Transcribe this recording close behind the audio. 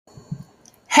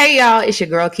Hey y'all, it's your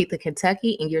girl Keitha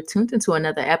Kentucky, and you're tuned into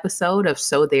another episode of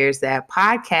So There's That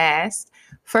podcast.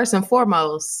 First and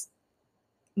foremost,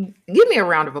 give me a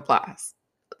round of applause.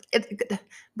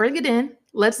 Bring it in.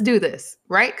 Let's do this,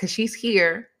 right? Because she's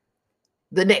here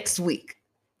the next week.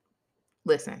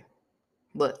 Listen,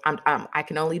 look, I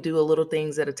can only do a little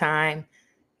things at a time,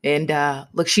 and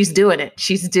look, she's doing it.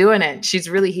 She's doing it. She's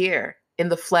really here in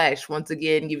the flesh once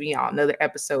again, giving y'all another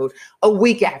episode a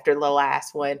week after the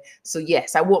last one. So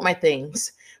yes, I want my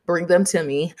things. Bring them to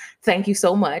me. Thank you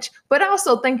so much. But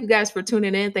also thank you guys for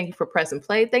tuning in. Thank you for pressing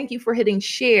play. Thank you for hitting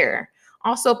share.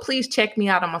 Also, please check me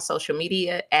out on my social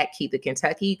media at Keitha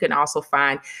Kentucky. You can also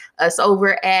find us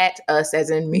over at us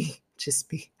as in me.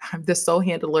 I'm the sole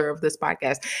handler of this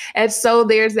podcast. And so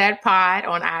there's that pod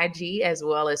on IG as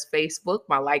well as Facebook.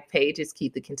 My page is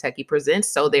Keitha Kentucky Presents.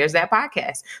 So there's that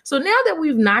podcast. So now that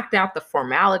we've knocked out the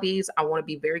formalities, I want to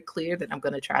be very clear that I'm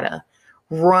going to try to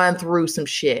run through some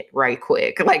shit right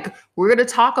quick. Like, we're going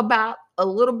to talk about a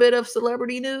little bit of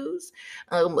celebrity news.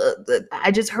 I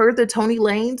just heard the Tory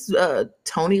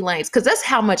Lanez, because that's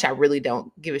how much I really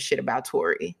don't give a shit about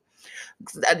Tory.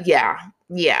 Yeah.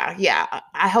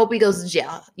 I hope he goes to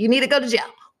jail. You need to go to jail.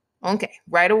 Okay,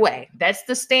 right away. That's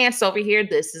the stance over here.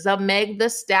 This is a Meg the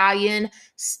Stallion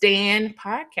Stan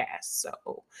podcast. So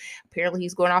apparently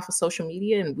he's going off of social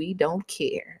media and we don't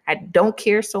care. I don't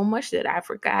care so much that I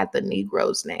forgot the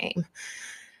Negro's name.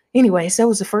 Anyways, that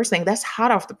was the first thing. That's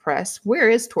hot off the press. Where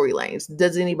is Tory Lanez?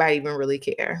 Does anybody even really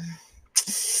care?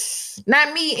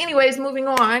 Not me. Anyways, moving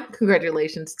on.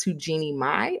 Congratulations to Jeannie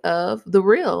Mai of The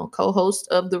Real, co-host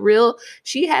of The Real.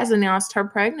 She has announced her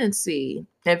pregnancy.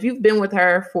 And if you've been with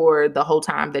her for the whole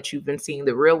time that you've been seeing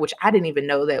The Real, which I didn't even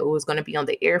know that it was going to be on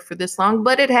the air for this long,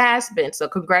 but it has been. So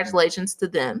congratulations to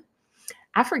them.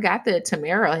 I forgot that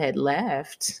Tamara had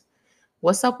left.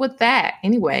 What's up with that?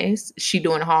 Anyways, she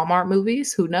doing Hallmark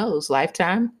movies? Who knows?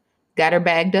 Lifetime? Got her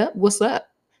bagged up? What's up?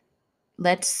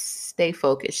 Let's stay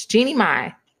focused. Jeannie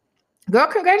Mai. Girl,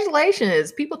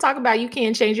 congratulations. People talk about you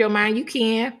can't change your mind. You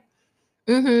can.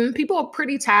 People are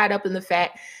pretty tied up in the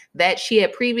fact that she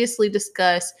had previously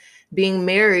discussed being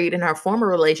married in her former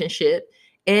relationship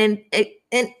and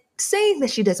saying that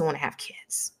she doesn't want to have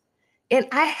kids. And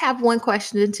I have one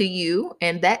question to you,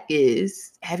 and that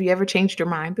is, have you ever changed your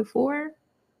mind before?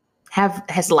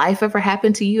 Has life ever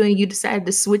happened to you and you decided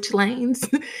to switch lanes?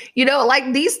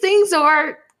 Like these things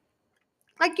are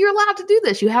like, you're allowed to do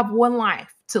this. You have one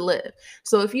life to live.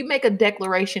 So if you make a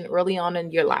declaration early on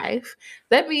in your life,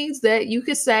 that means that you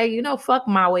could say, fuck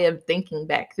my way of thinking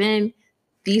back then.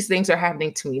 These things are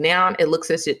happening to me now. It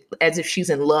looks as if she's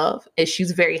in love and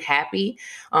she's very happy.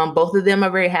 Both of them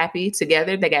are very happy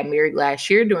together. They got married last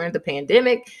year during the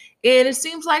pandemic. And it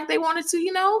seems like they wanted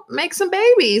to, make some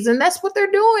babies. And that's what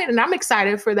they're doing. And I'm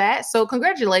excited for that. So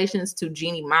congratulations to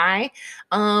Jeannie Mai.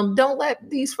 Don't let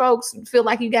these folks feel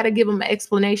like you got to give them an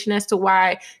explanation as to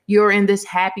why you're in this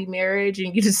happy marriage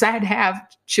and you decide to have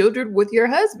children with your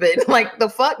husband. Like, the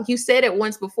fuck? You said it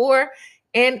once before.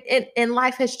 And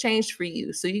life has changed for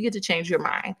you. So you get to change your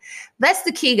mind. That's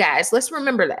the key, guys. Let's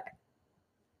remember that.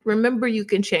 Remember, you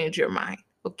can change your mind.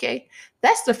 Okay.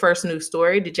 That's the first news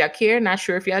story. Did y'all care? Not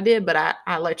sure if y'all did, but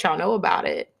I let y'all know about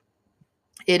it.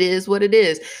 It is what it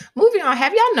is. Moving on.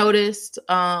 Have y'all noticed,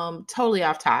 totally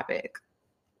off topic,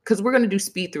 because we're going to do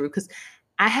speed through, because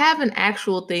I have an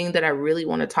actual thing that I really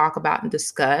want to talk about and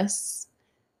discuss.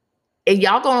 And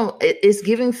it's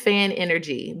giving fan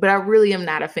energy, but I really am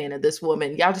not a fan of this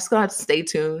woman. Y'all just gonna have to stay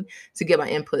tuned to get my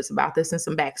inputs about this and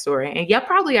some backstory. And y'all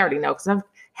probably already know, because I've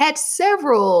had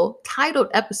several titled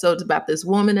episodes about this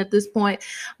woman at this point.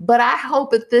 But I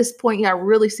hope at this point y'all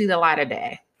really see the light of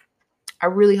day. I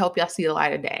really hope y'all see the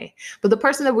light of day. But the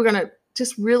person that we're gonna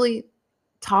just really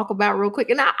talk about real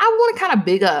quick, and I want to kind of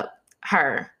big up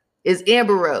her, is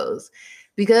Amber Rose.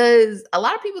 Because a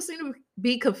lot of people seem to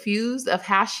be confused of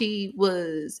how she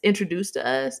was introduced to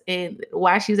us and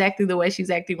why she's acting the way she's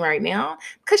acting right now,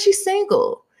 because she's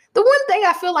single. The one thing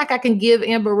I feel like I can give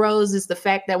Amber Rose is the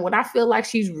fact that when I feel like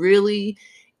she's really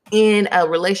in a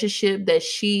relationship that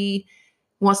she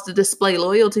wants to display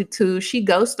loyalty to, she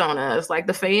ghosts on us. Like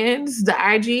the fans, the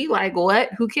IG, like, what?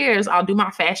 Who cares? I'll do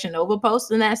my Fashion Nova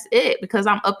post and that's it, because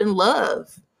I'm up in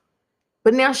love.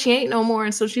 But now she ain't no more.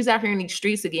 And so she's out here in these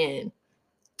streets again,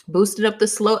 boosted up the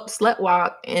slut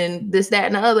walk and this, that,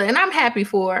 and the other. And I'm happy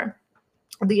for her.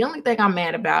 The only thing I'm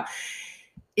mad about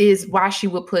is why she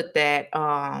would put that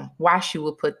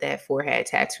forehead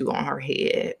tattoo on her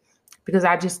head. because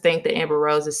I just think that Amber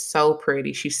Rose is so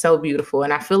pretty. She's so beautiful.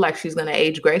 And I feel like she's going to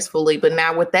age gracefully. But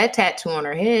now with that tattoo on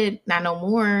her head, not no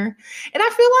more. And I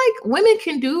feel like women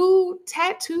can do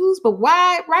tattoos, but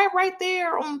why right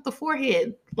there on the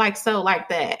forehead? Like so, like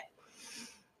that.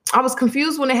 I was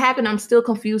confused when it happened. I'm still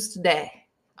confused today.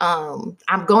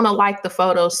 I'm going to like the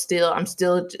photos still. I'm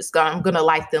going to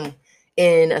like them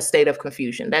in a state of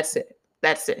confusion. That's it.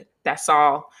 That's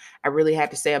all I really have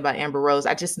to say about Amber Rose.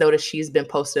 I just noticed she's been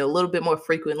posted a little bit more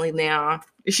frequently now.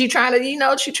 She trying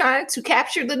to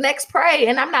capture the next prey,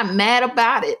 and I'm not mad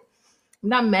about it. I'm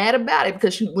not mad about it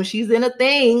because when she's in a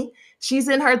thing, she's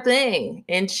in her thing,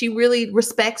 and she really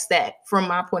respects that from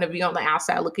my point of view on the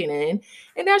outside looking in.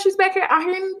 And now she's back here out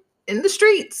here in the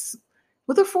streets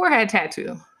with her forehead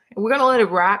tattoo. And we're gonna let it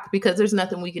rock because there's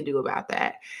nothing we can do about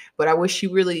that. But I wish she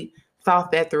really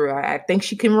thought that through. I think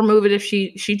she can remove it if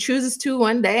she chooses to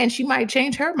one day, and she might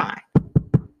change her mind.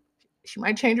 She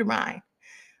might change her mind.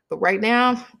 But right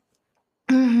now,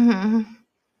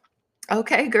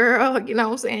 okay, girl, you know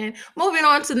what I'm saying? Moving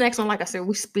on to the next one. Like I said,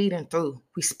 we speeding through.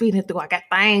 I got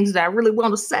things that I really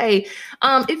want to say.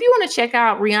 If you want to check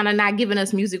out Rihanna not giving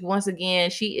us music once again,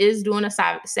 she is doing a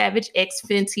Savage X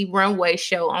Fenty runway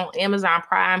show on Amazon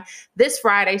Prime this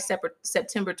Friday,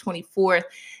 September 24th.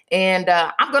 And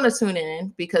I'm going to tune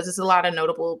in because there's a lot of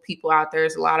notable people out there.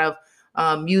 There's a lot of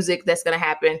music that's going to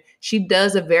happen. She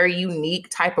does a very unique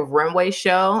type of runway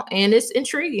show, and it's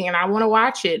intriguing, and I want to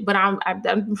watch it. But I'm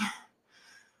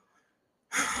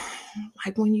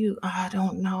like I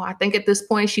don't know. I think at this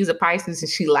point she's a Pisces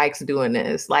and she likes doing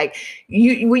this. Like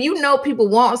when people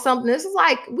want something, this is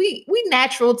like we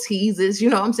natural teasers. You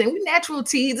know what I'm saying? We natural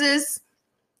teasers.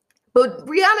 But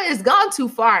Rihanna has gone too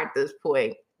far at this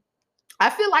point. I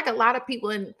feel like a lot of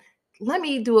people, and let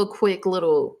me do a quick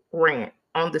little rant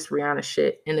on this Rihanna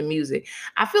shit in the music.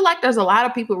 I feel like there's a lot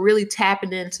of people really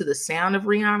tapping into the sound of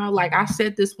Rihanna. Like I've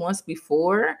said this once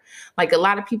before, like a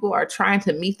lot of people are trying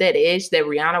to meet that edge that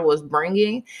Rihanna was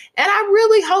bringing. And I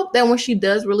really hope that when she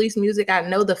does release music, I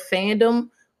know the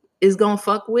fandom is going to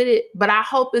fuck with it, but I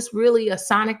hope it's really I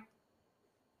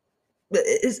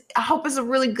hope it's a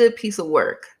really good piece of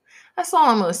work. That's all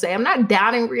I'm going to say. I'm not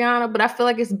doubting Rihanna, but I feel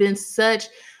like it's been such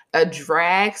a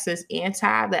drag since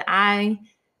Anti that I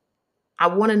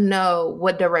want to know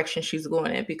what direction she's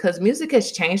going in, because music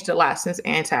has changed a lot since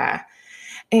Anti.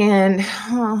 And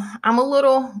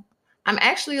I'm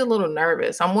actually a little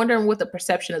nervous. I'm wondering what the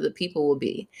perception of the people will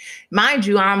be. Mind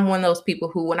you, I'm one of those people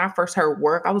who, when I first heard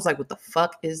Work, I was like, what the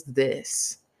fuck is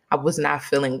this? I was not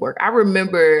feeling Work. I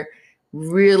remember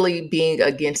really being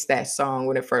against that song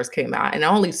when it first came out. And it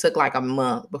only took like a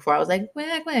month before I was like,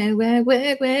 whack, whack, whack,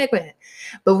 whack, whack, whack.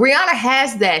 But Rihanna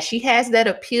has that. She has that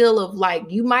appeal of like,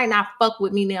 you might not fuck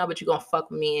with me now, but you're going to fuck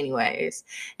with me anyways.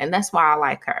 And that's why I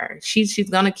like her. She's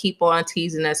going to keep on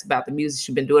teasing us about the music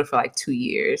she's been doing for like 2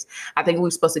 years. I think we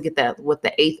were supposed to get that with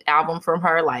the 8th album from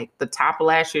her, like the top of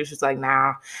last year. She's like,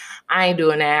 nah, I ain't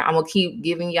doing that. I'm going to keep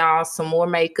giving y'all some more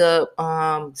makeup,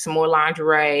 some more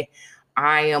lingerie.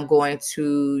 I am going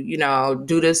to,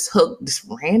 do this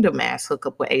random ass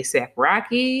hookup with A$AP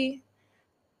Rocky.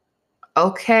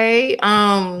 Okay.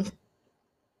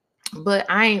 But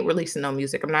I ain't releasing no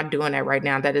music. I'm not doing that right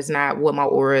now. That is not what my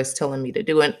aura is telling me to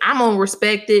do. And I'm gonna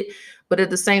respect it, but at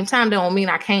the same time, that don't mean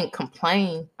I can't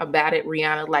complain about it,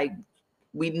 Rihanna. Like,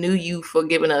 we knew you for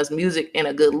giving us music and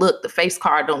a good look. The face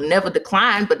card don't never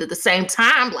decline, but at the same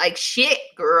time, like, shit,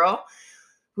 girl.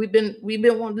 We've been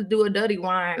wanting to do a dirty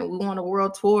wine. We want a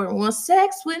world tour. And want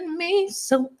sex with me,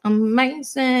 so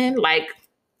amazing. Like,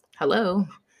 hello.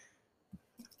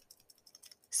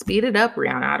 Speed it up,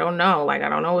 Rihanna. I don't know. Like, I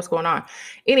don't know what's going on.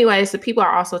 Anyway, so people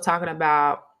are also talking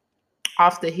about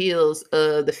off the heels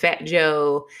of the Fat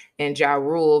Joe and Ja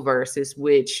Rule versus,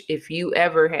 which if you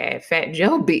ever had Fat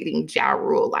Joe beating Ja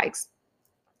Rule, like,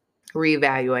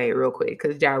 reevaluate real quick,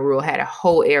 because Ja Rule had a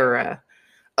whole era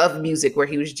of music where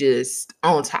he was just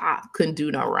on top, couldn't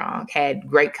do no wrong, had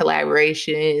great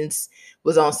collaborations,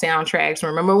 was on soundtracks.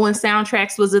 Remember when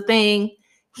soundtracks was a thing?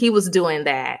 He was doing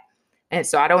that. And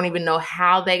so I don't even know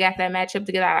how they got that matchup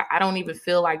together. I don't even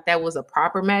feel like that was a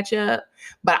proper matchup.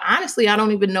 But honestly, I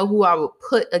don't even know who I would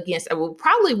put against. It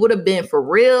probably would have been for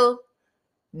real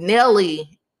Nelly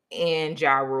and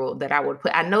Ja Rule that I would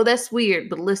put. I know that's weird,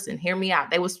 but listen, hear me out.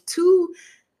 There was two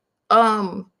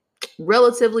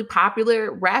relatively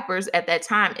popular rappers at that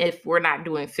time, if we're not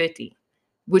doing 50,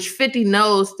 which 50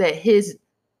 knows that his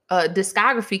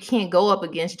discography can't go up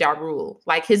against Ja Rule.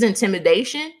 Like, his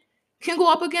intimidation can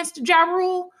go up against Ja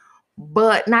Rule,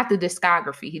 but not the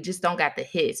discography. He just don't got the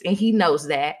hits, and he knows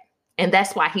that. And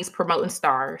that's why he's promoting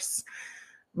stars,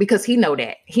 because he know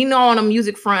that. He know on a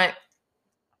music front,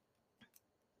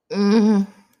 mm,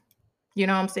 you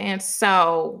know what I'm saying?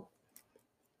 So,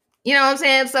 you know what I'm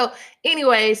saying? So,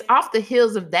 anyways, off the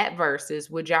heels of that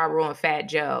verses with Ja Rule and Fat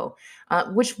Joe,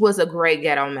 which was a great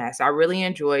ghetto mess. I really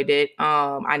enjoyed it.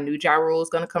 I knew Ja Rule was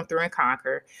gonna come through and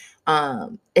conquer.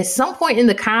 At some point in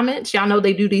the comments, y'all know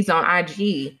they do these on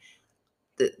IG.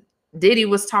 Diddy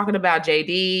was talking about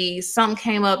JD. Something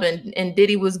came up and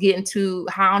Diddy was getting too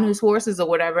high on his horses or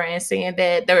whatever and saying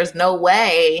that there's no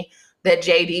way that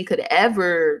JD could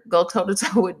ever go toe to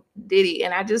toe with Diddy.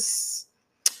 And I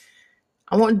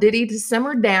want Diddy to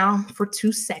simmer down for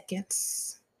 2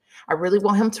 seconds. I really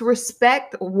want him to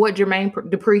respect what Jermaine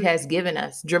Dupri has given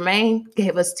us. Jermaine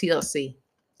gave us TLC.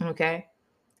 Okay.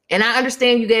 And I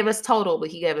understand you gave us Total, but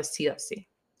he gave us TLC.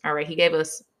 All right. He gave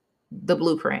us the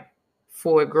blueprint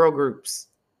for girl groups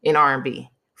in R&B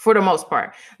for the most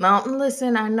part. Now,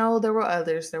 listen, I know there were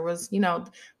others. There was,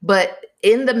 but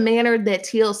in the manner that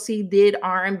TLC did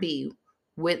R&B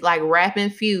with like rap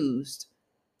infused,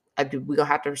 we're going to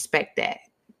have to respect that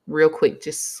real quick.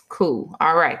 Just cool.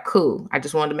 All right, cool. I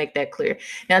just wanted to make that clear.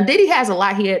 Now, Diddy has a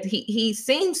lot. He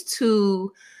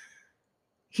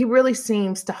really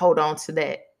seems to hold on to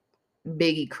that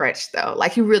Biggie crutch though.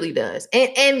 Like he really does.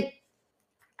 And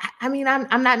I mean,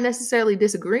 I'm not necessarily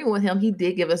disagreeing with him. He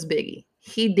did give us Biggie.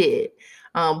 He did.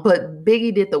 But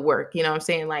Biggie did the work. You know what I'm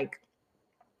saying? Like,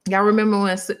 y'all remember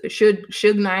when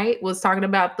Suge Knight was talking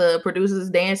about the producers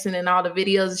dancing and all the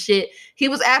videos and shit? He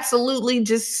was absolutely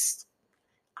just,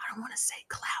 I don't want to say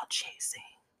cloud chasing.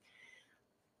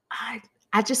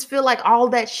 I just feel like all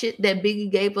that shit that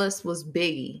Biggie gave us was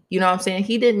Biggie. You know what I'm saying?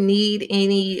 He didn't need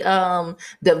any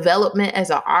development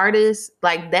as an artist.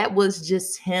 Like that was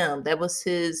just him. That was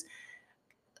his,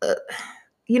 I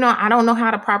don't know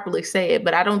how to properly say it,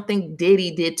 but I don't think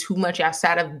Diddy did too much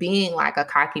outside of being like a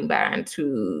concubine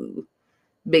to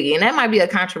Biggie. And that might be a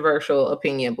controversial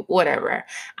opinion, but whatever.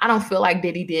 I don't feel like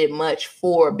Diddy did much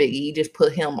for Biggie. He just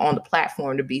put him on the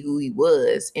platform to be who he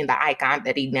was and the icon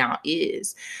that he now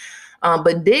is.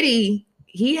 But Diddy,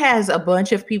 he has a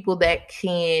bunch of people that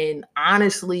can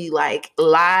honestly like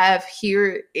live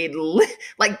here it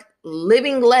like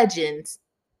living legends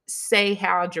say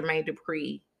how Jermaine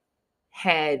Dupri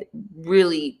had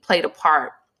really played a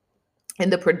part in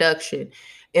the production,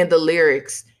 in the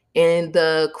lyrics, in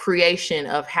the creation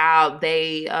of how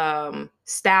they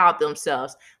styled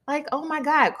themselves. Like, oh my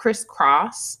God, Kris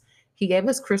Kross. He gave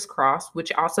us Kris Kross,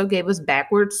 which also gave us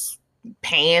backwards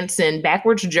pants and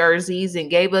backwards jerseys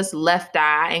and gave us Left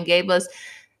Eye and gave us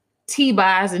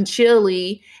T-Boz and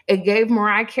Chili and gave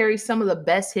Mariah Carey some of the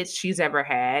best hits she's ever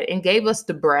had and gave us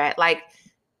The Brat. Like,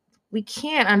 we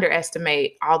can't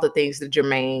underestimate all the things that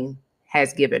Jermaine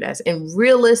has given us. And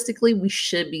realistically, we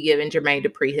should be giving Jermaine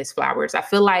Dupri his flowers. I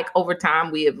feel like over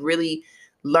time, we have really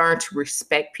learned to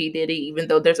respect P. Diddy, even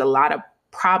though there's a lot of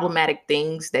problematic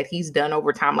things that he's done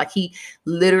over time. Like he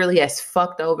literally has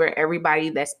fucked over everybody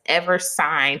that's ever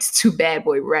signed to Bad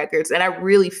Boy Records. And I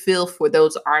really feel for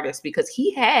those artists because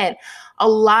he had a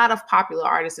lot of popular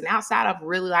artists. And outside of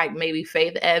really like maybe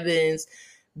Faith Evans,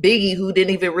 Biggie, who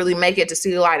didn't even really make it to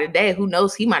see the light of day, who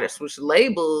knows, he might have switched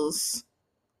labels.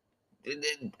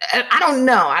 I don't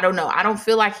know. I don't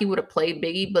feel like he would have played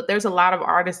Biggie, but there's a lot of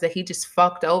artists that he just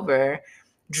fucked over.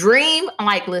 Dream,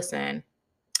 like, listen,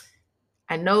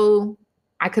 I know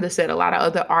I could have said a lot of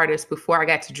other artists before I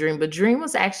got to Dream, but Dream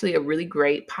was actually a really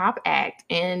great pop act,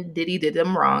 and Diddy did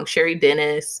them wrong. Sherry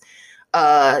Dennis,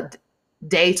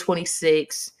 Day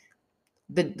 26,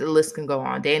 the list can go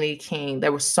on. Danny King.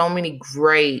 There were so many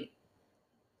great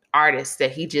artists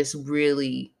that he just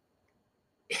really,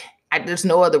 there's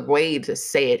no other way to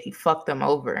say it. He fucked them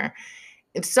over.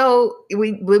 And so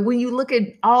when you look at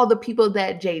all the people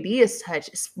that JD has touched,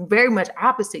 it's very much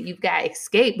opposite. You've got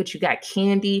Escape, but you got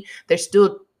Candy. They're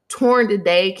still torn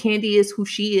today. Candy is who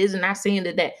she is. And not saying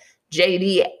that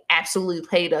JD absolutely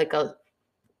played like a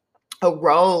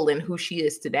role in who she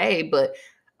is today, but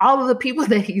all of the people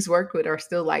that he's worked with are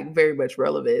still like very much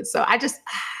relevant. So I just...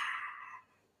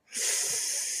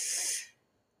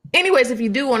 Anyways, if you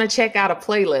do want to check out a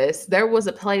playlist, there was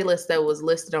a playlist that was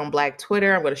listed on Black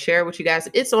Twitter. I'm going to share it with you guys.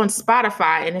 It's on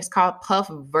Spotify and it's called Puff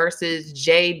versus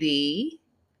JD,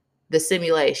 The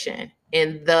Simulation.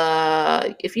 And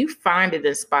if you find it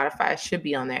in Spotify, it should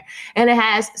be on there. And it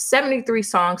has 73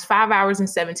 songs, 5 hours and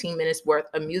 17 minutes worth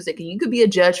of music. And you could be a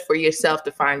judge for yourself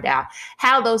to find out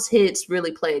how those hits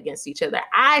really play against each other.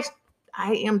 I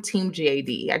am Team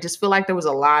JD. I just feel like there was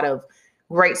a lot of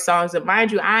great songs. And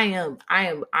mind you,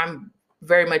 I'm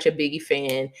very much a Biggie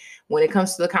fan. When it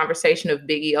comes to the conversation of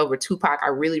Biggie over Tupac, I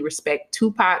really respect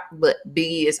Tupac, but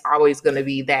Biggie is always going to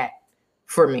be that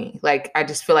for me. Like, I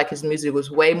just feel like his music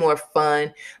was way more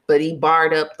fun, but he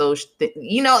barred up those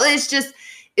it's just,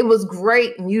 it was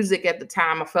great music at the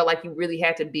time. I felt like you really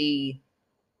had to be,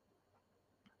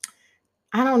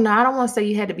 I don't know. I don't want to say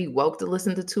you had to be woke to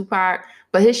listen to Tupac,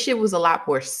 but his shit was a lot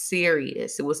more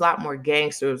serious. It was a lot more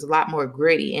gangster. It was a lot more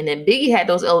gritty. And then Biggie had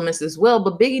those elements as well,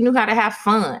 but Biggie knew how to have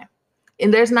fun.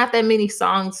 And there's not that many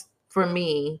songs for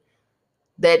me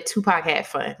that Tupac had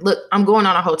fun. Look, I'm going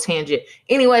on a whole tangent.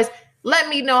 Anyways, let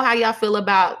me know how y'all feel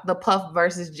about the Puff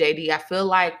versus JD. I feel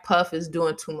like Puff is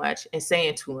doing too much and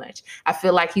saying too much. I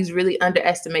feel like he's really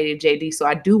underestimated JD. So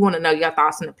I do want to know your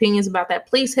thoughts and opinions about that.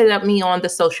 Please hit up me on the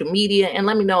social media and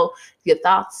let me know your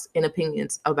thoughts and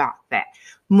opinions about that.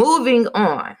 Moving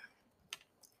on.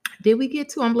 Did we get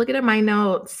to, I'm looking at my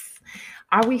notes.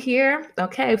 Are we here?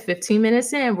 Okay, 15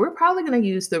 minutes in. We're probably going to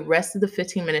use the rest of the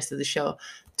 15 minutes of the show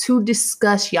to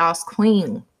discuss y'all's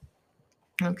queen.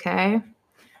 Okay.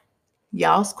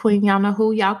 Y'all's queen, y'all know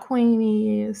who y'all queen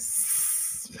is.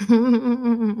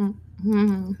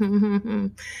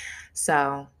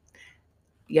 So,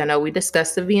 we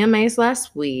discussed the VMAs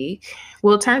last week.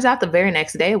 Well, it turns out the very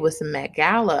next day it was the Met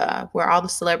Gala, where all the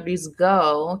celebrities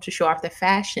go to show off their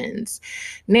fashions.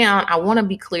 Now, I want to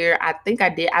be clear.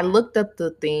 I looked up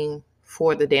the theme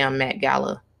for the damn Met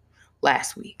Gala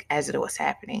last week as it was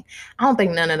happening. I don't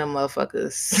think none of them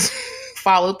motherfuckers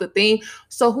followed the theme.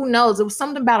 So who knows? It was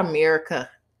something about America.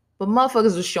 But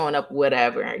motherfuckers was showing up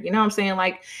whatever. You know what I'm saying?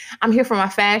 Like, I'm here for my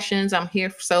fashions. I'm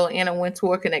here so Anna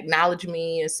Wintour can acknowledge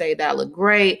me and say that I look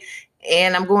great.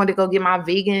 And I'm going to go get my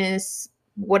vegans,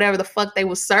 whatever the fuck they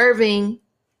was serving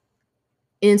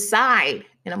inside.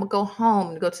 And I'm going to go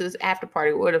home and go to this after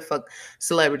party, what the fuck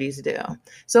celebrities do.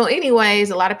 So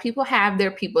anyways, a lot of people have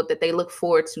their people that they look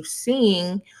forward to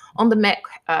seeing on the Met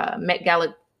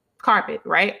Gala carpet,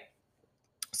 right?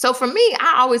 So for me,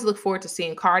 I always look forward to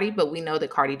seeing Cardi, but we know that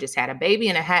Cardi just had a baby.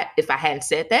 And if I hadn't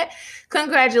said that,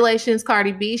 congratulations,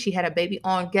 Cardi B. She had a baby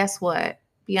on, guess what?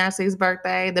 Beyonce's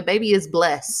birthday. The baby is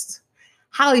blessed,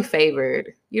 highly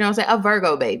favored, you know what I'm saying? A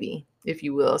Virgo baby, if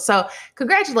you will. So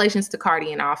congratulations to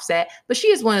Cardi and Offset. But she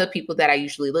is one of the people that I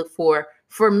usually look for.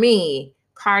 For me,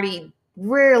 Cardi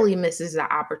rarely misses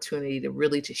the opportunity to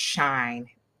really just shine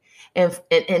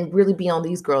and really be on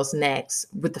these girls' necks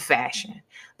with the fashion.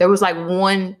 There was like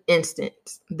one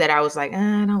instance that I was like,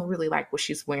 I don't really like what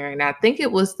she's wearing. I think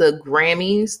it was the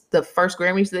Grammys, the first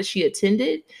Grammys that she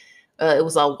attended. It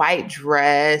was a white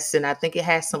dress, and I think it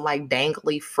had some like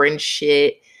dangly fringe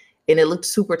shit, and it looked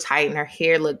super tight, and her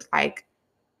hair looked like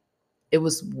it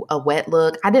was a wet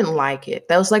look. I didn't like it.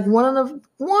 That was like one of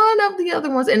the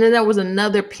other ones, and then there was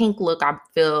another pink look. I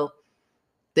feel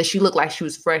that she looked like she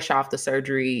was fresh off the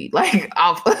surgery, like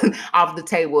off the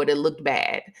table. It looked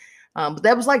bad. But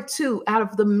that was like 2 out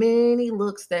of the many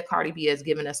looks that Cardi B has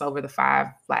given us over the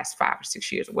last 5 or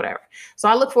 6 years or whatever. So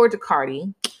I look forward to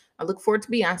Cardi. I look forward to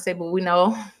Beyonce, but we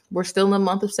know we're still in the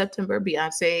month of September.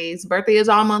 Beyonce's birthday is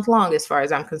all month long as far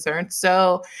as I'm concerned.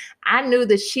 So I knew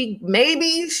that she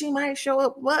might show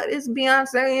up, but it's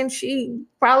Beyonce and she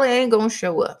probably ain't going to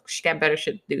show up. She got better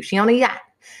shit to do. She on a yacht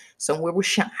somewhere with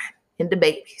Shine and the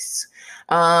babies.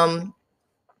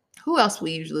 Who else we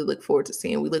usually look forward to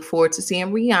seeing? We look forward to seeing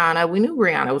Rihanna. We knew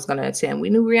Rihanna was going to attend. We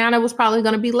knew Rihanna was probably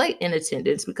going to be late in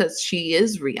attendance because she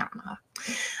is Rihanna.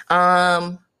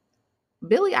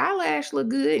 Billie Eilish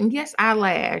looked good. And yes,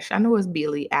 eyelash. I know it's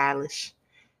Billie Eilish,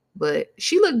 but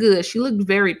she looked good. She looked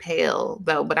very pale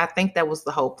though, but I think that was the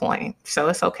whole point. So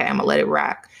it's okay. I'm going to let it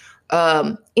rock.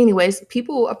 Anyways,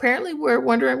 people apparently were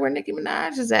wondering where Nicki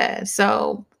Minaj is at.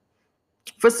 So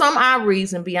for some odd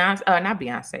reason, not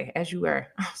Beyonce, as you were.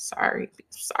 Oh, sorry,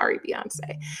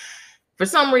 Beyonce. For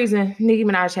some reason, Nicki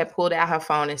Minaj had pulled out her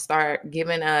phone and started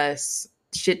giving us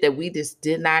shit that we just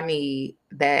did not need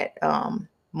that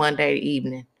Monday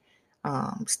evening.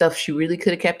 Stuff she really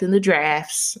could have kept in the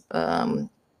drafts.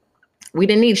 We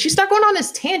didn't need. She started going on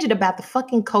this tangent about the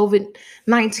fucking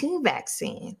COVID-19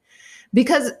 vaccine.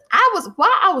 Because while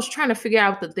I was trying to figure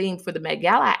out the theme for the Met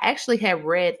Gala, I actually had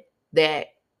read that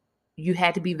you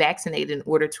had to be vaccinated in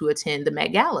order to attend the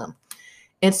Met Gala.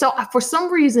 And so for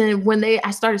some reason, when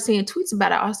I started seeing tweets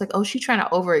about it, I was like, oh, she's trying to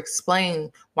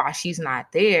over-explain why she's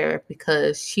not there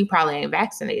because she probably ain't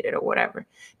vaccinated or whatever,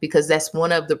 because that's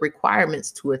one of the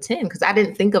requirements to attend. Because I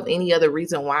didn't think of any other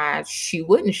reason why she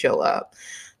wouldn't show up.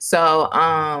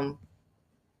 So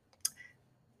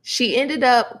she ended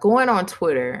up going on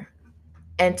Twitter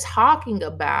and talking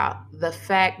about the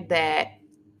fact that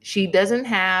she doesn't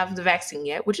have the vaccine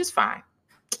yet, which is fine.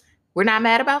 We're not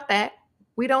mad about that.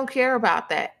 We don't care about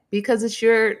that because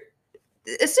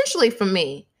essentially for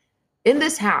me, in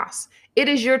this house, it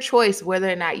is your choice whether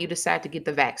or not you decide to get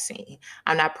the vaccine.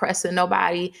 I'm not pressing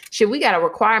nobody. Shit, we got a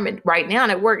requirement right now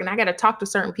at work, and I got to talk to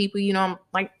certain people. I'm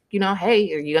like,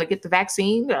 hey, are you going to get the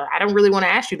vaccine? I don't really want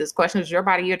to ask you this question. It's your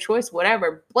body, your choice,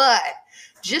 whatever. But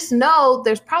just know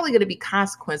there's probably going to be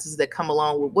consequences that come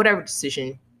along with whatever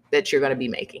decision that you're going to be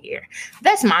making here.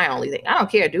 That's my only thing. I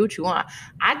don't care. Do what you want.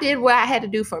 I did what I had to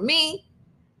do for me.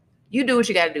 You do what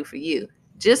you got to do for you.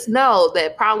 Just know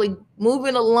that probably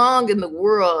moving along in the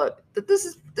world, that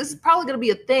this is probably going to be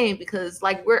a thing, because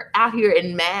like we're out here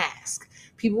in masks.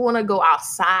 People want to go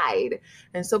outside.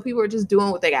 And so people are just doing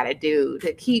what they got to do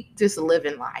to keep just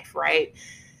living life, right?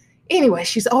 Anyway,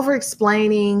 she's over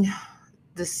explaining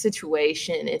the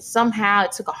situation, and somehow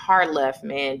it took a hard left,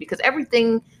 man, because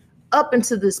everything up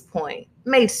until this point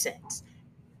made sense.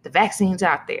 The vaccine's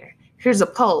out there. Here's a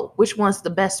poll. Which one's the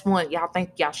best one y'all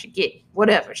think y'all should get?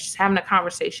 Whatever. She's having a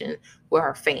conversation with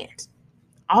her fans.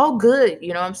 All good.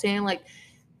 You know what I'm saying? Like,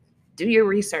 do your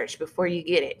research before you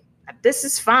get it. This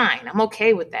is fine. I'm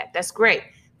okay with that. That's great.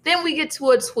 Then we get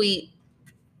to a tweet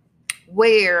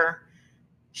where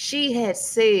she had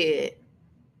said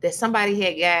that somebody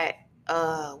had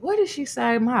got, what did she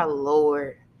say? My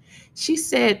Lord. She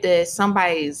said that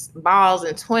somebody's balls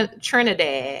in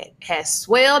Trinidad had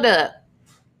swelled up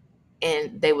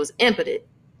and they was impotent.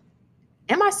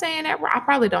 Am I saying that right? I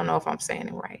probably don't know if I'm saying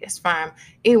it right. It's fine.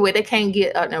 Anyway, they can't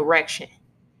get an erection.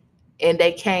 And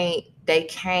they can't,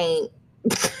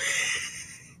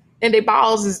 and their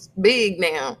balls is big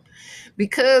now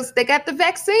because they got the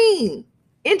vaccine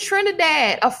in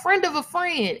Trinidad, a friend of a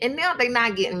friend, and now they're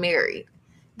not getting married.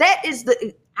 That is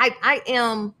I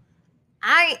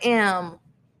am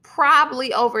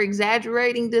probably over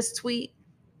exaggerating this tweet,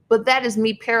 but that is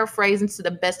me paraphrasing to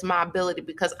the best of my ability,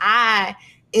 because I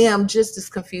am just as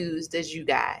confused as you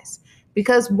guys.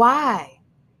 Because why?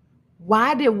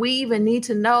 Why did we even need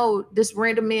to know this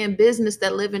random man business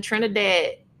that live in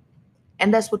Trinidad?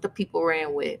 And that's what the people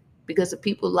ran with, because the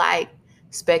people like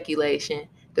speculation,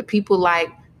 the people like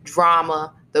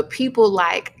drama, the people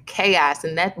like chaos.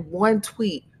 And that one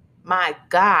tweet, my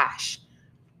gosh,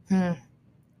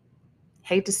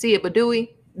 hate to see it, but do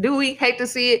we? Do we hate to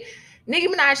see it? Nicki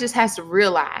Minaj just has to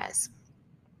realize,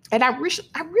 and I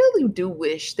really do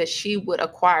wish that she would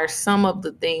acquire some of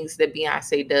the things that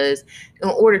Beyonce does in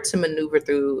order to maneuver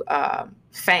through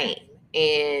fame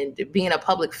and being a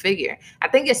public figure. I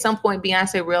think at some point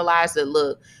Beyonce realized that,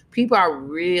 look, people are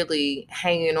really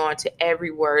hanging on to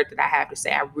every word that I have to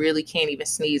say. I really can't even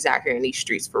sneeze out here in these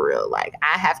streets for real. Like,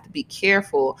 I have to be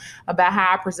careful about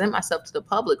how I present myself to the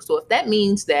public. So if that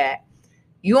means that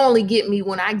you only get me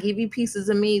when I give you pieces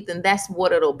of me, then that's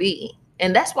what it'll be.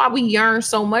 And that's why we yearn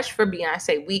so much for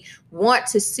Beyonce. We want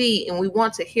to see and we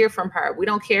want to hear from her. We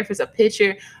don't care if it's a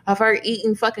picture of her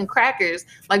eating fucking crackers.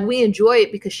 Like, we enjoy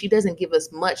it because she doesn't give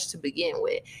us much to begin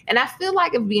with. And I feel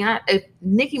like if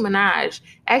Nicki Minaj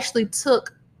actually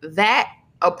took that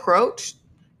approach,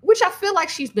 which I feel like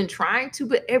she's been trying to,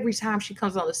 but every time she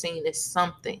comes on the scene, it's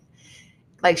something.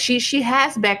 Like, she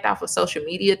has backed off of social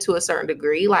media to a certain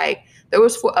degree. Like, there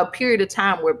was for a period of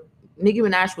time where Nicki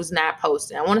Minaj was not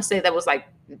posting. I want to say that was like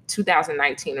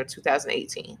 2019 or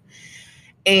 2018.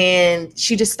 And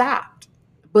she just stopped.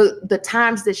 But the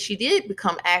times that she did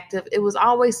become active, it was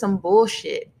always some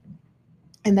bullshit.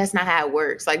 And that's not how it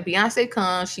works. Like, Beyonce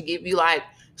comes,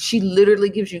 she literally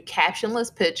gives you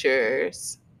captionless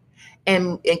pictures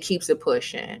and keeps it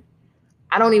pushing.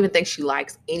 I don't even think she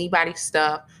likes anybody's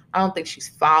stuff. I don't think she's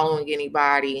following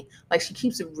anybody. Like, she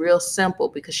keeps it real simple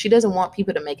because she doesn't want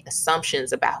people to make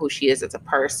assumptions about who she is as a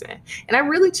person. And I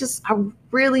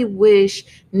really wish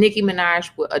Nicki Minaj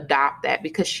would adopt that,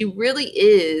 because she really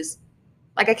is,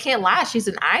 like, I can't lie, she's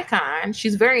an icon.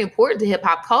 She's very important to hip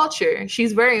hop culture.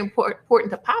 She's very important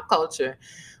to pop culture.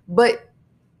 But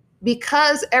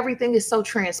because everything is so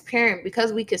transparent,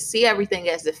 because we can see everything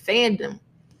as a fandom,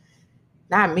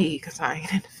 not me, because I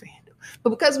ain't in the fandom,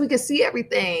 but because we can see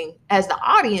everything as the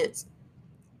audience,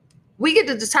 we get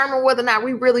to determine whether or not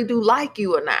we really do like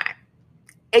you or not.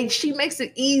 And she makes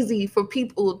it easy for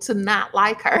people to not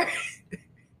like her.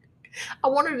 I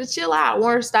want her to chill out. I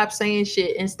want her to stop saying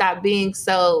shit and stop being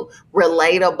so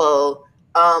relatable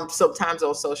sometimes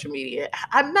on social media.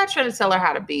 I'm not trying to tell her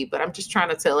how to be, but I'm just trying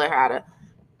to tell her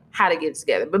how to get it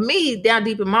together. But me, down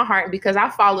deep in my heart, and because I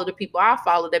follow the people I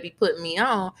follow that be putting me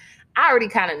on, I already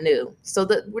kind of knew. So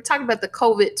we're talking about the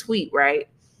COVID tweet, right?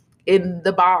 In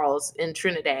the balls in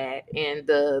Trinidad and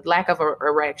the lack of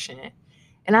erection.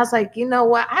 And I was like, you know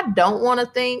what? I don't want to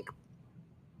think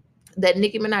that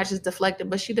Nicki Minaj is deflected,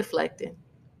 but she deflected.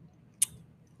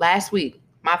 Last week,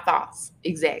 my thoughts,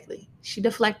 exactly. She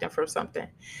deflecting from something.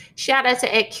 Shout out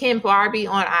to Kim Barbie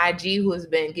on IG, who has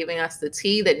been giving us the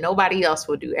tea that nobody else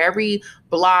will do. Every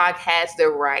blog has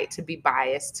their right to be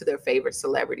biased to their favorite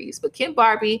celebrities, but Kim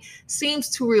Barbie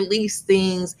seems to release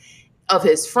things of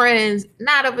his friends,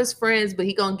 not of his friends, but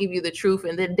he's gonna give you the truth.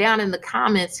 And then down in the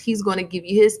comments, he's gonna give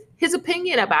you his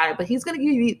opinion about it, but he's gonna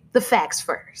give you the facts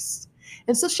first.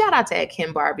 And so shout out to Ed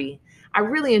Kim Barbie. I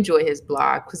really enjoy his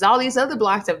blog because all these other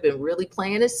blogs have been really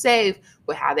playing it safe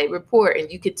with how they report.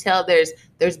 And you could tell there's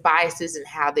biases in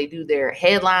how they do their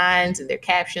headlines and their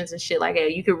captions and shit like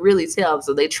that. You could really tell.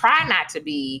 So they try not to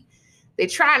be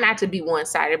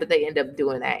one-sided, but they end up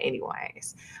doing that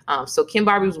anyways. So Kim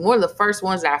Barbie was one of the first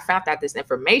ones that I found out this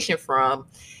information from.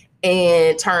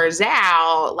 And turns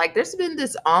out, like, there's been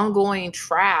this ongoing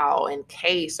trial and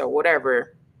case or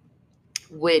whatever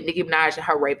with Nicki Minaj and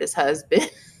her rapist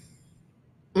husband.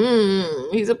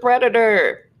 He's a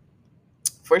predator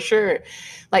for sure.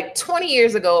 Like 20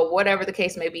 years ago, whatever the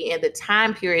case may be, and the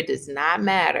time period does not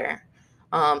matter.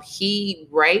 He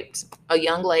raped a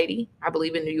young lady, I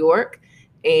believe in New York,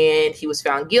 and he was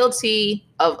found guilty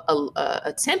of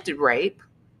attempted rape.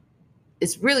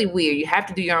 It's really weird. You have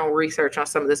to do your own research on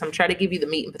some of this. I'm trying to give you the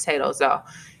meat and potatoes though.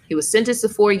 He was sentenced to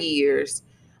 4 years.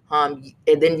 And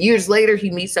then years later, he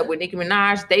meets up with Nicki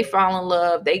Minaj. They fall in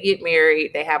love. They get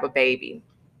married. They have a baby.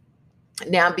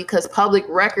 Now, because public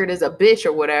record is a bitch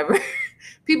or whatever,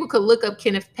 people could look up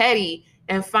Kenneth Petty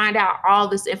and find out all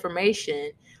this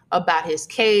information about his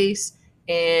case.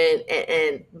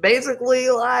 And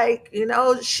basically, like, you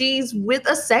know, she's with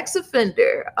a sex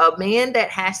offender, a man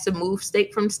that has to move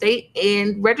state from state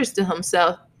and register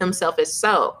himself as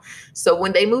so. So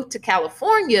when they moved to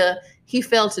California, he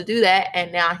failed to do that.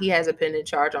 And now he has a pending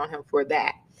charge on him for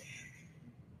that.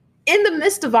 In the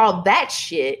midst of all that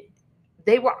shit,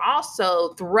 they were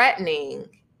also threatening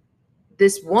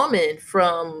this woman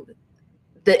from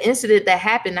the incident that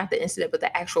happened, not the incident, but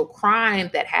the actual crime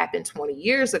that happened 20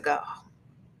 years ago.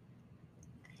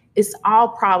 It's all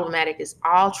problematic. It's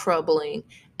all troubling.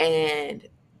 And,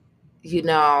 you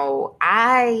know,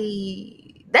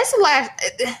 I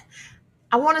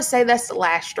want to say that's the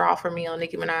last straw for me on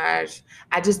Nicki Minaj.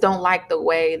 I just don't like the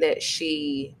way that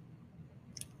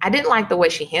I didn't like the way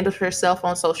she handled herself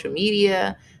on social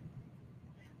media.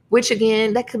 Which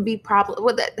again, that could be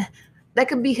that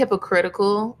could be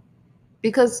hypocritical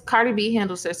because Cardi B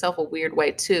handles herself a weird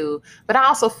way too. But I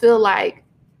also feel like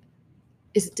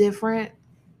it's different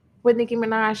with Nicki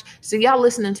Minaj. So y'all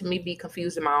listening to me be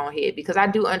confused in my own head because I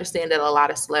do understand that a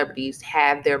lot of celebrities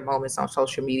have their moments on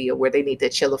social media where they need to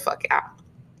chill the fuck out.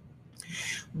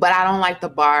 But I don't like the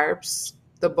barbs.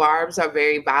 The barbs are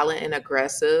very violent and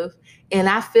aggressive. And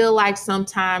I feel like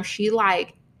sometimes she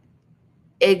like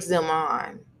eggs them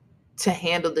on to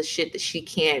handle the shit that she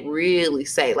can't really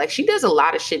say. Like she does a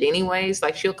lot of shit anyways.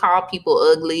 Like she'll call people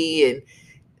ugly and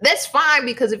that's fine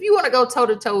because if you want to go toe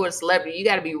to toe with a celebrity, you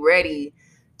got to be ready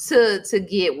to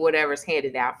get whatever's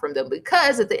handed out from them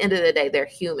because at the end of the day, they're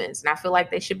humans. And I feel like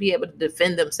they should be able to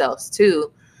defend themselves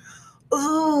too.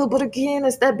 Oh, but again,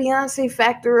 it's that Beyonce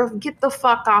factor of get the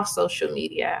fuck off social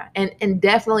media and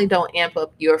definitely don't amp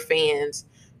up your fans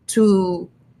to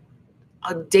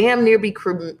damn near be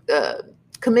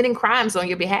committing crimes on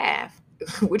your behalf,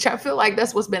 which I feel like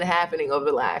that's what's been happening over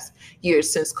the last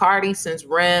years since Cardi, since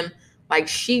Rem. Like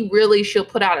she'll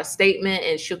put out a statement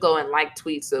and she'll go and like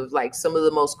tweets of like some of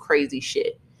the most crazy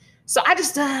shit. So I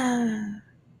just, I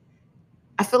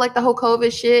feel like the whole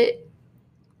COVID shit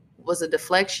was a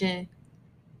deflection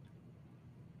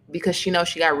because she knows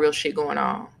she got real shit going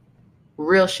on,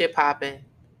 real shit popping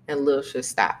and little shit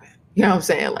stopping. You know what I'm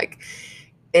saying? Like,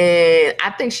 and I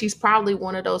think she's probably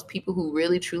one of those people who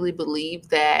really truly believe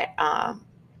that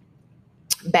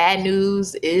bad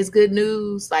news is good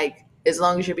news. Like, as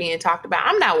long as you're being talked about.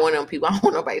 I'm not one of them people. I don't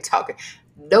want nobody talking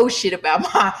no shit about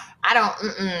no. I'm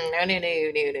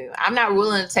not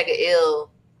willing to take an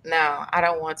ill. No, I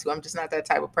don't want to. I'm just not that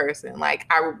type of person. Like,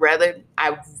 I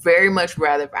very much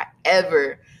rather if I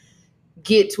ever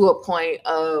get to a point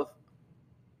of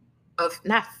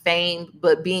not fame,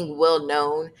 but being well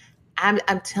known, I'm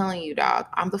telling you, dog,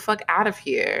 I'm the fuck out of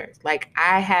here. Like,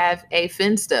 I have a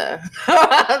Finsta.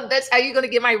 That's how you're going to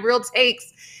get my real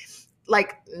takes.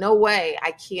 Like, no way. I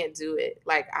can't do it.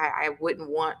 Like, I wouldn't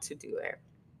want to do it.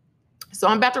 So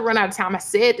I'm about to run out of time. I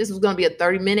said this was going to be a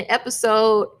 30-minute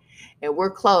episode, and we're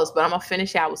close. But I'm going to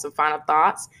finish out with some final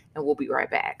thoughts, and we'll be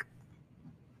right back.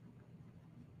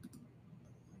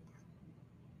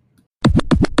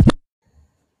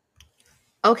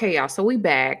 Okay, y'all. So we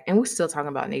back, and we're still talking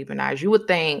about Nicki Minaj. You would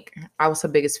think I was her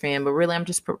biggest fan, but really, I'm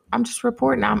just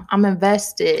reporting. I'm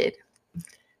invested.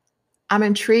 I'm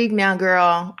intrigued now,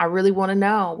 girl. I really want to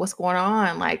know what's going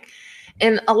on. Like,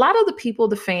 and a lot of the people,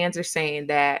 the fans are saying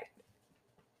that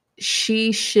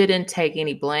she shouldn't take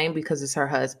any blame because it's her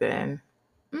husband.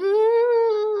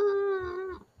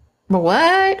 Mm, but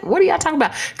what? What are y'all talking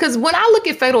about? Because when I look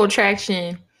at Fatal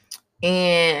Attraction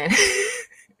and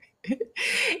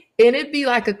and it'd be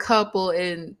like a couple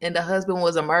and the husband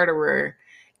was a murderer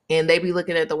and they be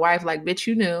looking at the wife like, bitch,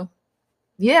 you knew.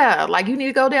 Yeah, like you need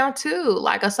to go down too.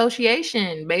 Like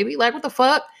association, baby. Like what the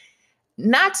fuck?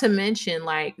 Not to mention,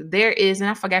 like, there is, and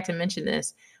I forgot to mention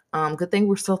this. Good thing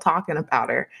we're still talking about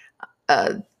her.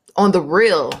 Uh on the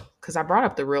real, because I brought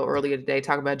up the real earlier today,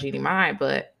 talking about Jeannie Mai,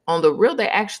 but on the real, they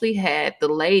actually had the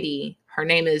lady, her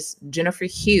name is Jennifer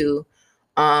Hugh,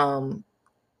 um,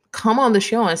 come on the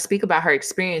show and speak about her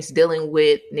experience dealing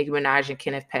with Nicki Minaj and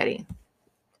Kenneth Petty.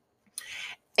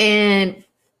 And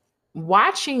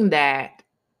watching that,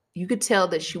 you could tell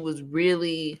that she was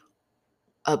really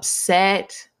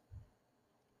upset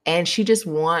and she just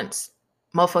wants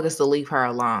motherfuckers to leave her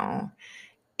alone.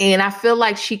 And I feel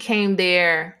like she came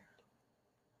there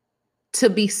to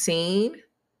be seen,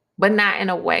 but not in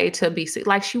a way to be seen.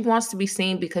 Like she wants to be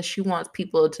seen because she wants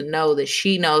people to know that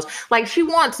she knows. Like she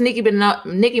wants Nicki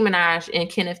Minaj and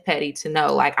Kenneth Petty to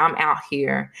know, like, I'm out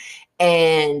here.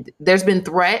 And there's been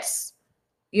threats.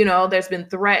 There's been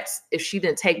threats if she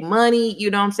didn't take money.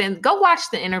 You know what I'm saying? Go watch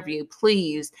the interview,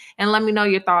 please. And let me know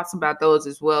your thoughts about those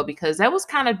as well, because that was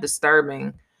kind of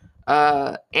disturbing.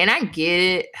 And I get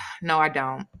it. No, I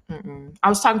don't. I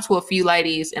was talking to a few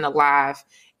ladies in a live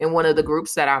in one of the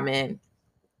groups that I'm in.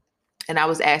 And I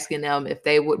was asking them if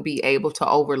they would be able to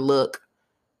overlook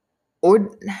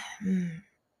or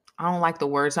I don't like the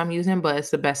words I'm using, but it's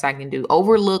the best I can do.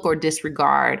 Overlook or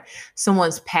disregard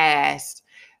someone's past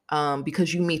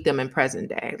because you meet them in present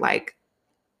day. Like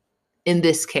in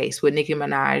this case with Nicki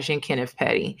Minaj and Kenneth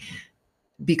Petty,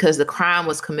 because the crime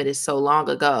was committed so long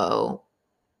ago,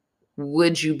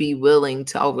 would you be willing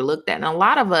to overlook that? And a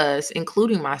lot of us,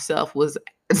 including myself, was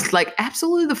like,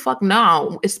 absolutely the fuck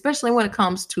no, especially when it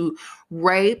comes to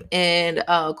rape and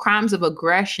crimes of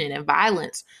aggression and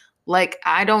violence. Like,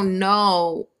 I don't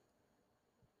know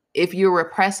if you're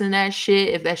repressing that shit,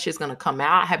 if that shit's gonna come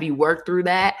out. Have you worked through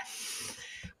that?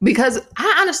 Because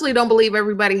I honestly don't believe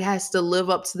everybody has to live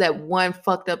up to that one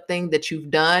fucked up thing that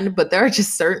you've done. But there are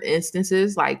just certain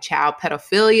instances like child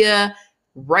pedophilia,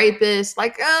 rapists,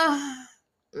 like,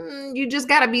 you just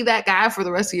got to be that guy for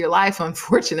the rest of your life,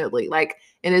 unfortunately. Like,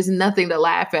 and it's nothing to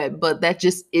laugh at, but that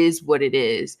just is what it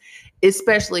is,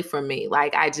 especially for me.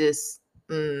 Like, I just,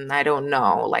 I don't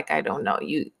know. Like, I don't know.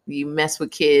 You mess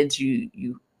with kids,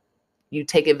 you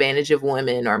take advantage of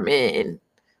women or men.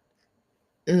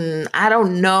 I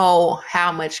don't know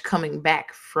how much coming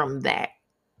back from that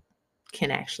can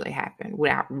actually happen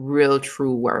without real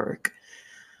true work.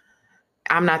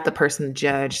 I'm not the person to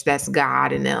judge. That's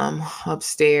God and them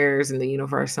upstairs in the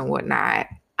universe and whatnot.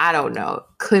 I don't know.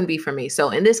 Couldn't be for me.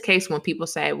 So in this case, when people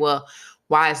say, well,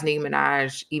 why is Nicki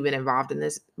Minaj even involved in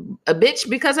this? A bitch,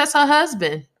 because that's her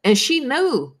husband. And she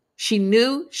knew. She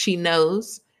knew, she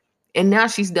knows. And now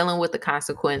she's dealing with the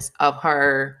consequence of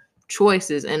her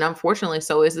choices. And unfortunately,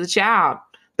 so is the child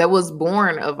that was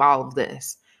born of all of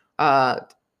this.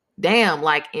 Damn,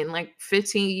 like in like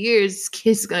 15 years,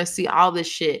 kids gonna see all this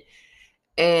shit.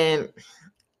 And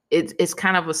it's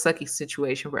kind of a sucky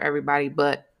situation for everybody.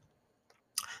 But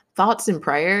thoughts and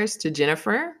prayers to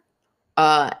Jennifer.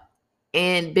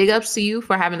 And big ups to you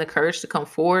for having the courage to come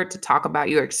forward to talk about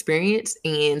your experience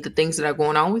and the things that are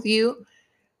going on with you.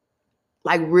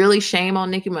 Like, really shame on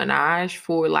Nicki Minaj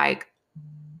for like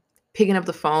picking up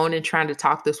the phone and trying to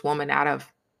talk this woman out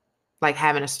of like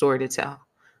having a story to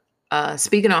tell.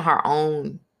 Speaking on her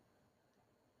own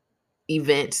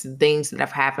events, things that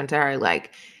have happened to her,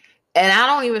 like, and I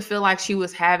don't even feel like she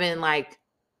was having like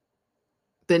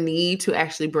the need to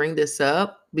actually bring this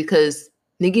up, because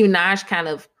Nicki Minaj kind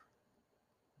of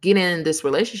getting in this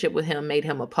relationship with him made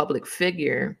him a public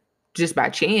figure just by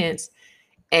chance.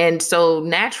 And so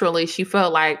naturally she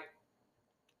felt like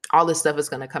all this stuff is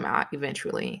going to come out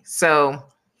eventually. So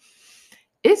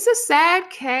it's a sad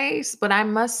case, but I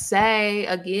must say,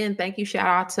 again, thank you. Shout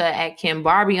out to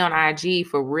 @KimBarbie on IG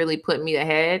for really putting me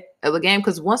ahead of the game.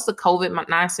 Because once the COVID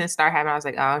nonsense started happening, I was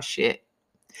like, oh shit,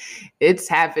 it's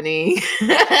happening.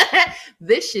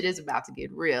 This shit is about to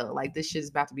get real. Like, this shit is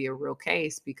about to be a real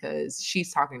case because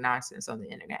she's talking nonsense on the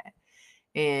internet.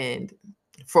 And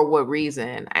for what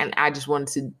reason? And I just wanted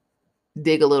to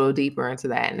dig a little deeper into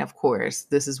that. And of course,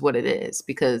 this is what it is,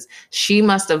 because she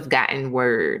must have gotten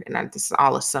word, and this is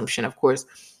all assumption, of course,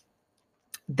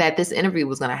 that this interview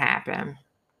was going to happen.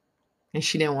 And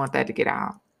she didn't want that to get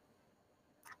out.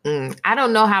 I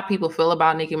don't know how people feel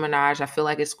about Nicki Minaj. I feel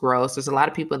like it's gross. There's a lot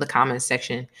of people in the comment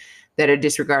section that are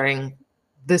disregarding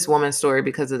this woman's story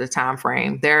because of the time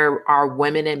frame. There are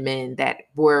women and men that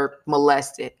were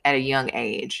molested at a young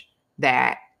age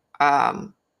that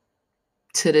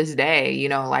to this day,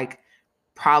 like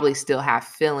probably still have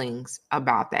feelings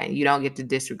about that. You don't get to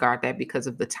disregard that because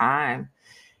of the time.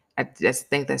 I just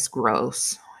think that's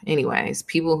gross. Anyways,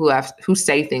 people who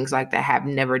say things like that have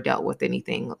never dealt with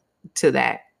anything to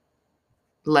that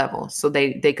level, so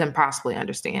they can possibly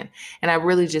understand. And I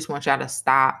really just want y'all to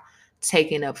stop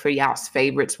taking up for y'all's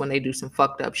favorites when they do some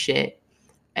fucked up shit,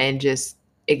 and just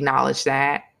acknowledge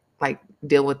that, like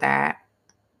deal with that,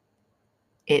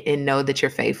 and know that your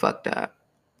fave fucked up.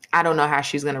 I don't know how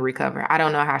she's gonna recover. I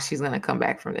don't know how she's gonna come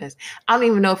back from this. I don't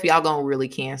even know if y'all gonna really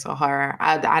cancel her.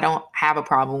 I don't have a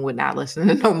problem with not listening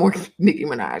to no more Nicki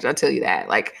Minaj. I'll tell you that.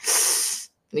 Like,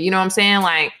 you know what I'm saying?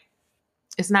 Like,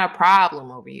 it's not a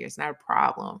problem over here. It's not a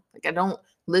problem. Like, I don't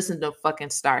listen to fucking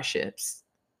Starships.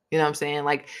 You know what I'm saying?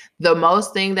 Like, the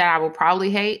most thing that I will probably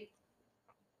hate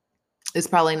is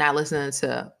probably not listening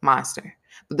to Monster.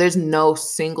 But there's no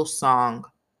single song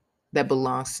that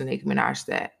belongs to Nicki Minaj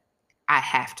that I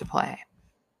have to play.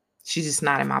 She's just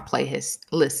not in my playlist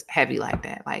list heavy like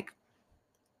that. Like,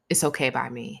 it's okay by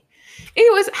me.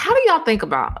 Anyways, how do y'all think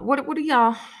about what are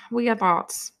y'all? What are your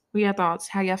thoughts? What are your thoughts?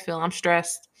 How y'all feel? I'm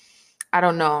stressed. I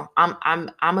don't know.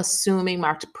 I'm assuming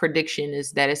my prediction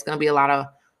is that it's gonna be a lot of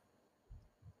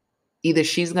either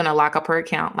she's gonna lock up her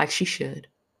account like she should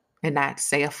and not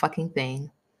say a fucking thing,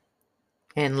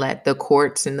 and let the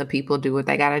courts and the people do what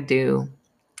they gotta do,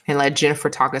 and let Jennifer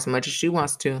talk as much as she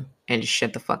wants to and just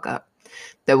shut the fuck up.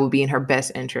 That would be in her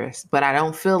best interest. But I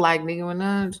don't feel like Nicki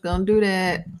Minaj is gonna do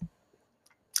that.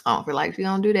 I don't feel like she's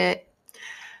gonna do that.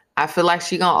 I feel like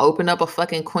she's gonna open up a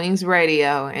fucking Queen's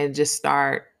Radio and just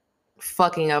start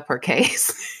fucking up her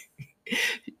case.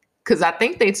 Because I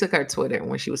think they took her Twitter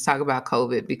when she was talking about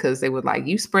COVID, because they were like,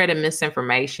 you spreading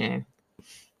misinformation.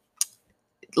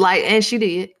 Like, and she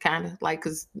did kind of like,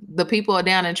 because the people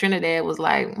down in Trinidad was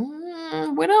like,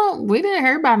 we didn't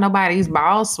hear about nobody's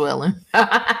balls swelling.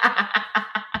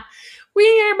 We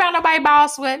didn't hear about nobody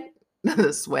balls swelling.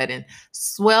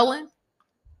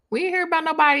 We didn't hear about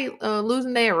nobody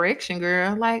losing their erection,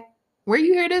 girl. Like, where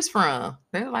you hear this from?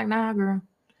 They're like, nah, girl.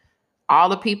 All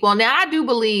the people. Now, I do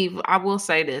believe, I will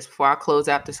say this before I close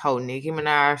out this whole Nicki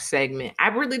Minaj segment. I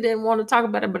really didn't want to talk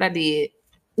about it, but I did.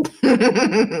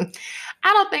 I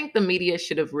don't think the media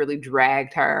should have really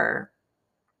dragged her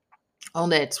on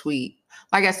that tweet.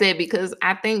 Like I said, because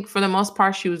I think for the most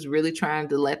part, she was really trying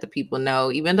to let the people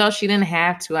know, even though she didn't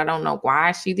have to. I don't know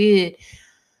why she did,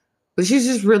 but she's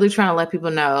just really trying to let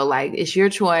people know, like, it's your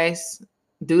choice.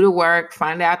 Do the work,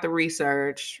 find out the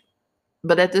research.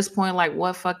 But at this point, like,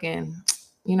 what fucking,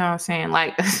 you know what I'm saying?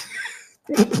 Like,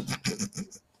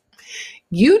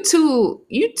 you too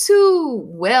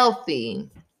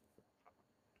wealthy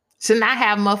to not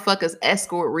have motherfuckers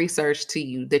escort research to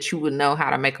you that you would know how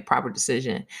to make a proper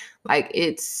decision. Like,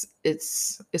 it's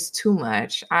too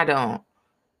much. I don't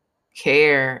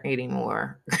care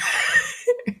anymore.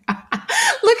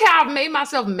 Look how I made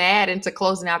myself mad into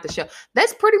closing out the show.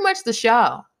 That's pretty much the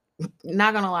show.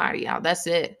 Not gonna lie to y'all. That's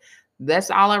it.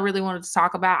 That's all I really wanted to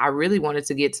talk about. I really wanted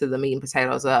to get to the meat and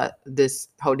potatoes of this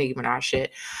whole Nicki Minaj shit.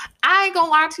 I ain't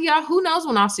gonna lie to y'all. Who knows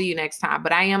when I'll see you next time?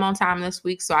 But I am on time this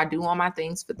week, so I do all my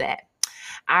things for that.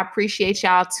 I appreciate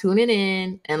y'all tuning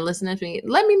in and listening to me.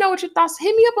 Let me know what your thoughts.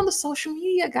 Hit me up on the social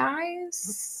media,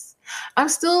 guys. I'm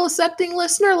still accepting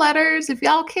listener letters if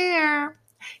y'all care.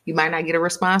 You might not get a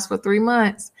response for 3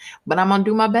 months, but I'm gonna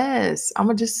do my best.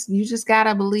 You just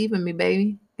gotta believe in me, baby.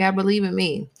 You gotta believe in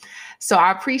me. So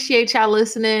I appreciate y'all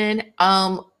listening.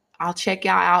 I'll check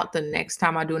y'all out the next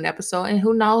time I do an episode. And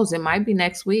who knows, it might be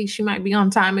next week. She might be on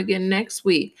time again next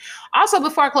week. Also,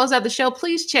 before I close out the show,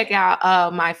 please check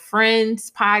out my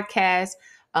friend's podcast,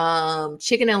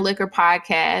 Chicken and Liquor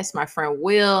Podcast. My friend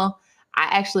Will. I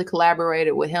actually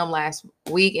collaborated with him last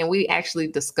week, and we actually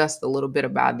discussed a little bit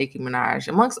about Nicki Minaj,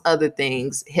 amongst other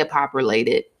things, hip-hop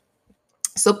related.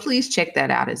 So please check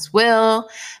that out as well.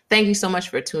 Thank you so much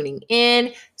for tuning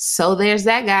in. So there's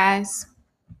that, guys.